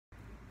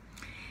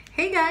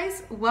Hey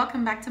guys,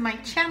 welcome back to my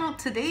channel.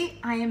 Today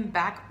I am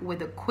back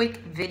with a quick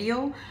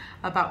video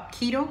about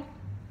keto.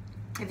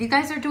 If you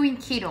guys are doing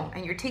keto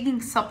and you're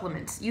taking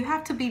supplements, you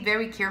have to be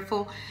very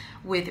careful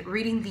with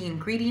reading the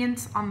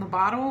ingredients on the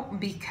bottle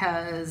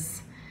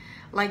because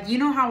you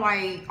know how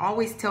I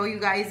always tell you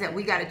guys that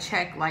we got to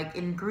check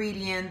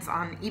ingredients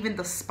on even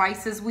the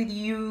spices we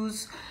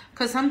use,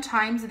 because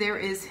sometimes there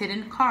is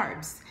hidden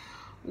carbs.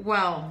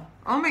 Well,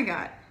 oh my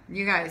God.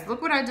 You guys,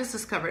 look what I just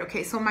discovered.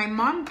 Okay, so my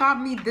mom got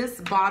me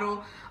this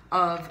bottle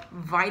of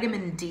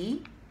vitamin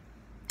D,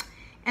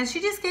 and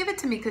she just gave it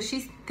to me because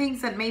she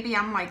thinks that maybe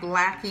I'm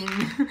lacking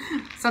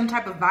some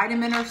type of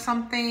vitamin or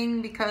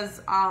something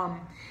because,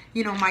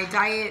 you know, my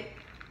diet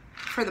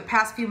for the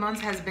past few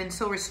months has been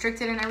so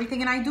restricted and everything.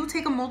 And I do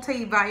take a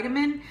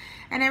multivitamin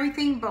and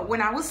everything, but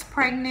when I was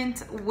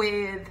pregnant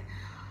with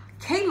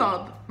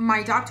Caleb,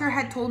 my doctor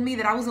had told me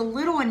that I was a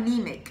little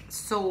anemic.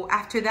 So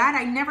after that,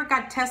 I never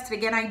got tested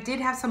again. I did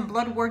have some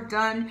blood work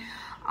done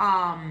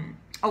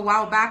a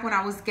while back when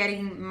I was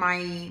getting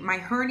my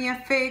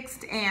hernia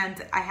fixed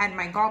and I had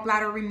my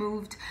gallbladder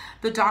removed.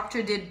 The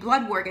doctor did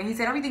blood work and he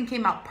said everything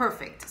came out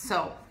perfect.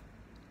 So,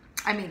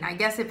 I mean, I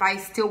guess if I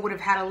still would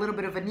have had a little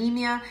bit of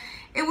anemia,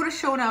 it would have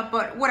shown up,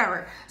 but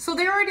whatever. So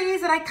there are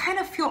days that I kind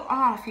of feel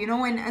off, you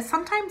know, and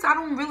sometimes I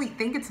don't really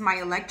think it's my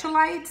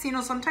electrolytes, you know,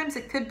 sometimes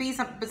it could be,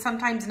 but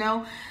sometimes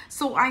no.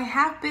 So I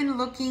have been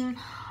looking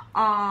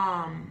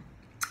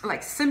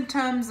like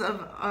symptoms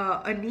of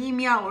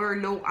anemia or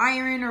low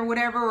iron or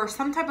whatever, or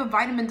some type of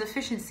vitamin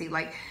deficiency.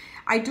 Like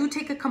I do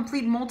take a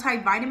complete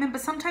multivitamin, but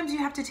sometimes you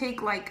have to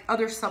take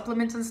other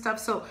supplements and stuff.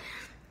 So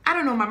I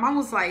don't know, my mom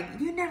was like,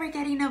 you never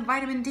get enough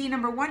vitamin D.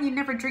 Number one, you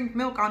never drink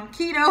milk on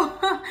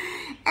keto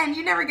and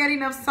you never get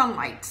enough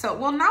sunlight. So,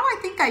 well, now I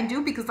think I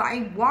do because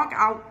I walk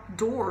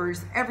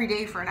outdoors every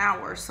day for an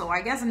hour. So I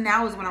guess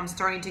now is when I'm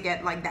starting to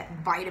get that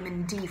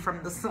vitamin D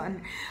from the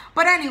sun.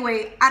 But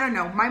anyway, I don't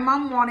know. My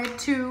mom wanted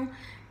to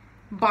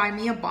buy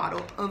me a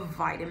bottle of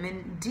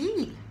vitamin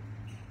D.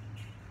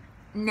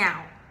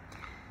 Now,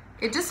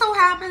 it just so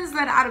happens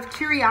that out of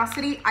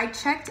curiosity, I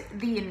checked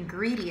the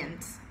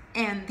ingredients.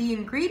 And the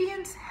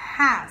ingredients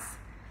has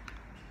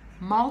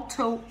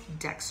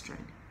maltodextrin,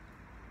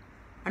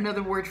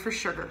 another word for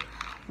sugar.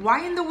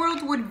 Why in the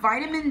world would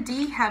vitamin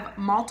D have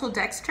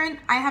maltodextrin?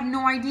 I have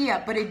no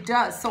idea, but it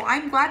does. So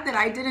I'm glad that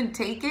I didn't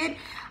take it.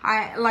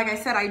 Like I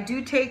said, I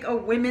do take a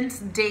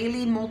women's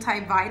daily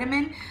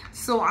multivitamin.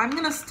 So I'm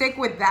going to stick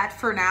with that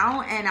for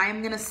now, and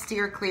I'm going to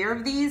steer clear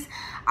of these.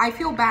 I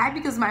feel bad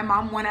because my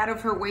mom went out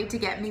of her way to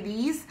get me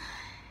these.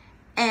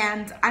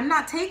 And I'm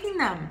not taking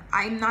them.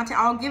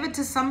 I'll give it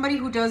to somebody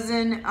who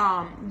doesn't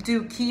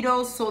do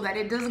keto so that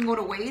it doesn't go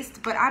to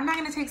waste. But I'm not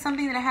going to take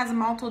something that has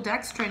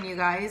maltodextrin, you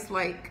guys.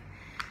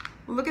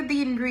 Look at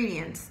the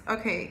ingredients.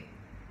 Okay.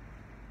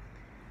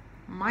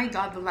 My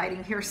God, the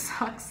lighting here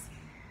sucks.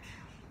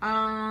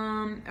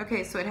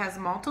 Okay, so it has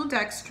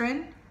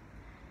maltodextrin.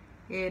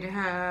 It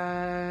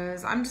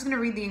has, I'm just going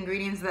to read the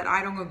ingredients that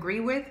I don't agree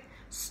with.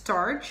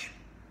 Starch.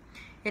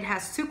 It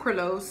has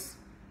sucralose.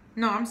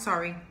 No, I'm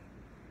sorry.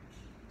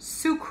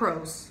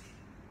 Sucrose,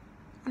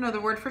 another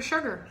word for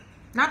sugar,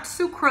 not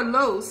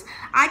sucralose.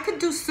 I could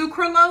do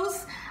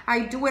sucralose.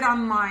 I do it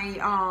on my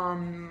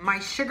my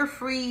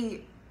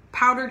sugar-free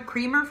powdered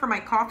creamer for my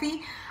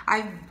coffee.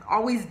 I've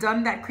always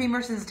done that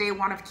creamer since day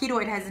one of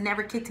keto. It has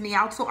never kicked me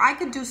out, so I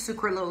could do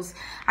sucralose.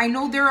 I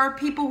know there are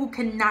people who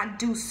cannot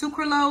do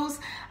sucralose.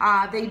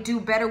 They do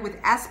better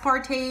with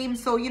aspartame,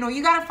 so you know,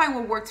 you gotta find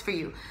what works for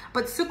you.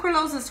 But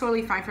sucralose is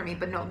totally fine for me.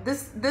 But no,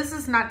 this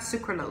is not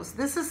sucralose.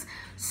 This is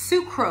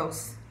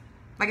sucrose.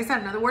 Like I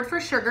said, another word for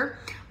sugar.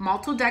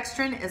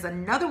 Maltodextrin is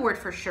another word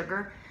for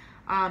sugar.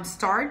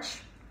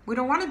 Starch. We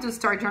don't want to do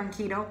starch on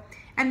keto.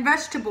 And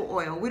vegetable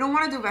oil. We don't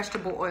want to do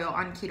vegetable oil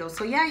on keto.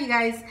 So yeah, you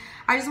guys,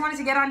 I just wanted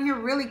to get on here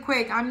really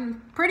quick.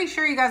 I'm pretty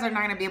sure you guys are not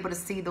going to be able to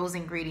see those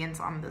ingredients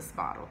on this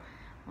bottle.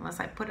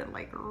 Unless I put it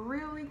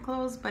really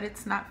close, but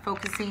it's not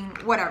focusing,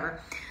 whatever.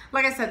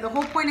 Like I said, the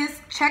whole point is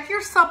check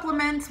your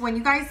supplements. When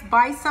you guys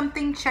buy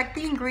something, check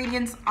the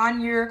ingredients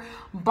on your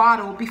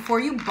bottle before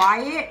you buy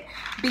it.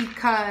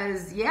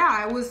 Because yeah,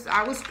 I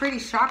was pretty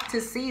shocked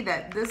to see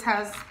that this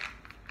has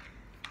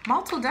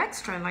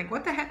maltodextrin.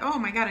 What the heck? Oh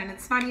my God. And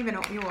it's not even,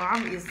 well,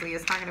 obviously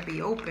it's not going to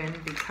be open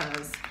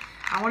because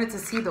I wanted to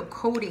see the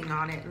coating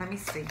on it. Let me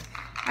see.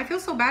 I feel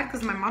so bad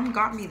because my mom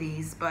got me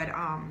these, but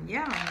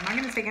yeah, I'm not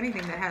going to take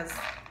anything that has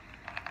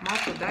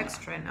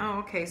maltodextrin. Oh,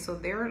 okay. So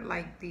they're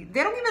they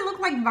don't even look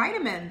like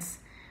vitamins.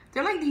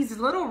 They're like these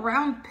little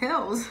round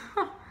pills.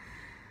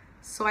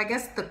 So I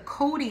guess the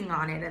coating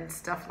on it and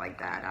stuff like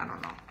that, I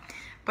don't know.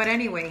 But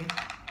anyway,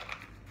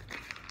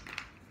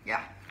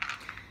 yeah.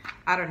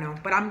 I don't know,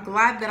 but I'm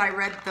glad that I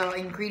read the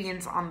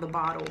ingredients on the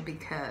bottle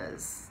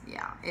because,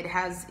 yeah, it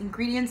has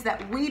ingredients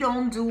that we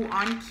don't do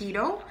on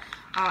keto,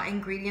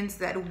 ingredients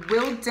that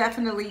will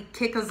definitely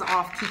kick us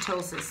off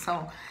ketosis.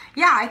 So,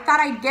 yeah, I thought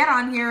I'd get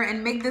on here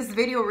and make this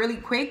video really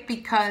quick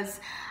because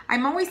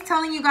I'm always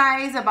telling you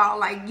guys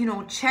about, you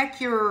know, check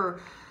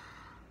your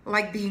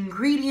like the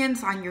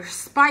ingredients on your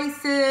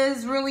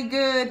spices really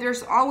good.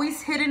 There's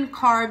always hidden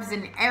carbs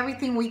in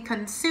everything we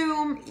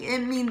consume. I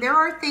mean, there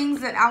are things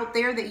that out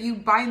there that you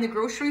buy in the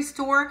grocery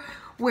store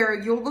where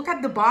you'll look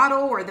at the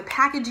bottle or the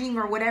packaging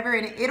or whatever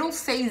and it'll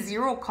say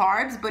 0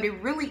 carbs, but it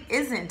really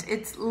isn't.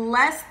 It's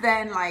less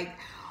than like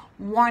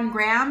 1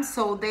 gram.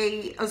 So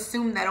they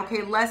assume that,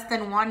 okay, less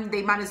than 1,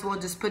 they might as well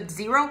just put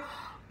 0.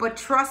 But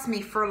trust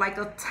me, for like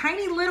a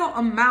tiny little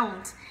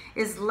amount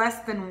is less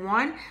than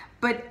 1.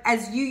 But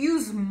as you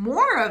use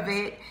more of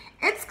it,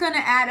 it's gonna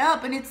add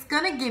up and it's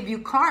gonna give you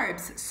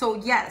carbs. So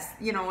yes,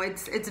 you know,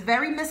 it's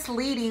very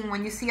misleading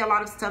when you see a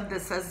lot of stuff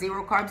that says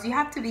 0 carbs. You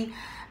have to be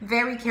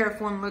very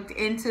careful and look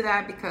into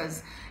that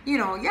because, you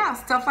know, yeah,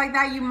 stuff like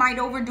that, you might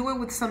overdo it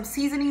with some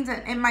seasonings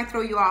and it might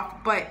throw you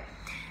off. But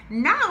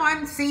now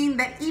I'm seeing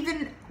that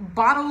even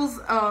bottles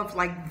of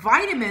like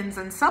vitamins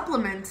and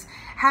supplements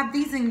have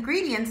these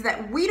ingredients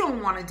that we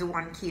don't want to do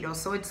on keto.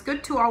 So it's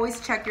good to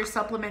always check your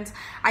supplements.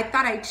 I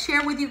thought I'd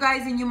share with you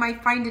guys and you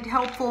might find it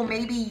helpful.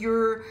 Maybe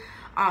you're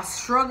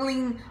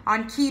struggling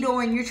on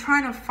keto and you're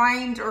trying to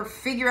find or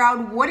figure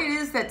out what it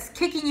is that's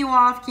kicking you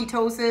off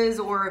ketosis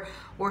or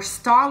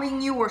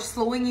stalling you or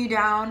slowing you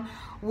down.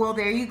 Well,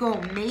 there you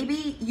go.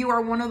 Maybe you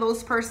are one of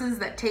those persons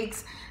that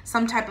takes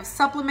some type of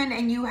supplement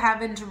and you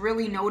haven't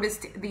really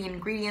noticed the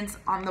ingredients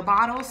on the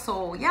bottle.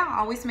 So yeah,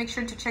 always make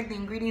sure to check the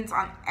ingredients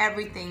on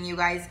everything, you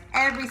guys.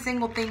 Every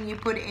single thing you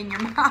put in your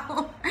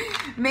mouth,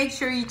 make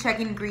sure you check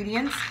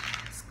ingredients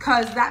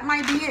because that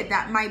might be it.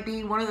 That might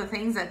be one of the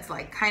things that's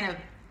like kind of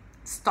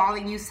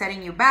stalling you,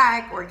 setting you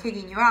back or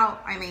kicking you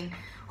out. I mean,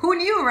 who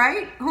knew,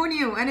 right? Who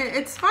knew? And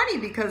it's funny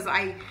because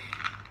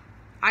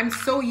I'm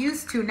so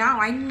used to now.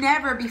 I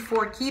never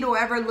before keto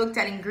ever looked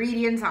at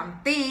ingredients on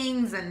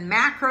things and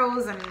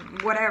macros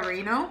and whatever,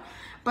 you know,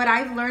 but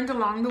I've learned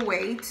along the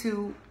way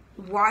to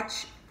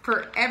watch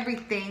for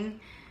everything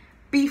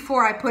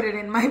before I put it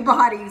in my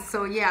body.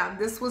 So yeah,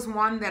 this was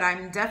one that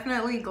I'm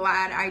definitely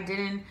glad I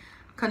didn't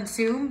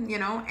consume, you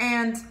know,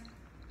 and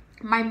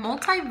my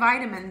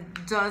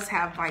multivitamin does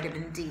have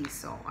vitamin D.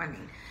 So, I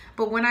mean,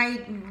 but when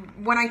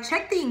I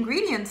check the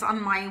ingredients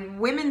on my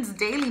Women's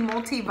Daily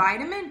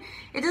Multivitamin,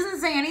 it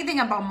doesn't say anything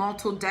about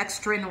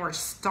maltodextrin or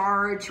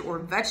starch or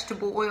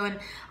vegetable oil and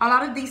a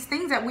lot of these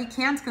things that we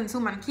can't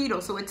consume on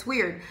keto. So it's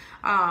weird.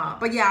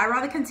 But yeah, I'd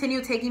rather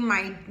continue taking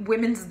my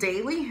Women's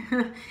Daily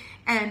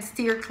and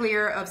steer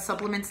clear of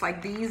supplements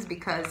like these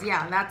because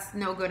yeah, that's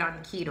no good on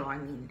keto. I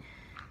mean,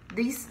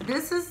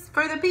 this is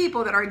for the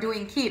people that are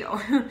doing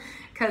keto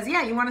because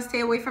yeah, you want to stay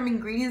away from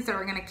ingredients that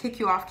are going to kick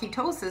you off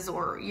ketosis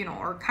or, you know,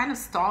 or kind of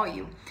stall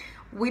you.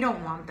 We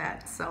don't want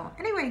that. So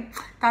anyway,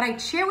 thought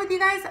I'd share with you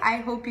guys. I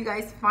hope you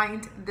guys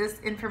find this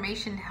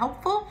information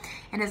helpful.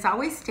 And as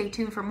always, stay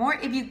tuned for more.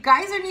 If you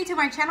guys are new to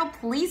my channel,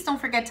 please don't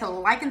forget to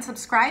like and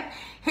subscribe.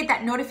 Hit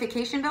that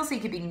notification bell so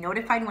you can be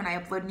notified when I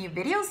upload new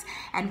videos.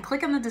 And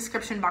click on the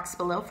description box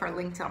below for a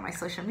link to all my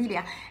social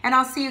media. And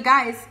I'll see you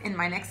guys in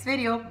my next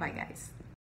video. Bye guys.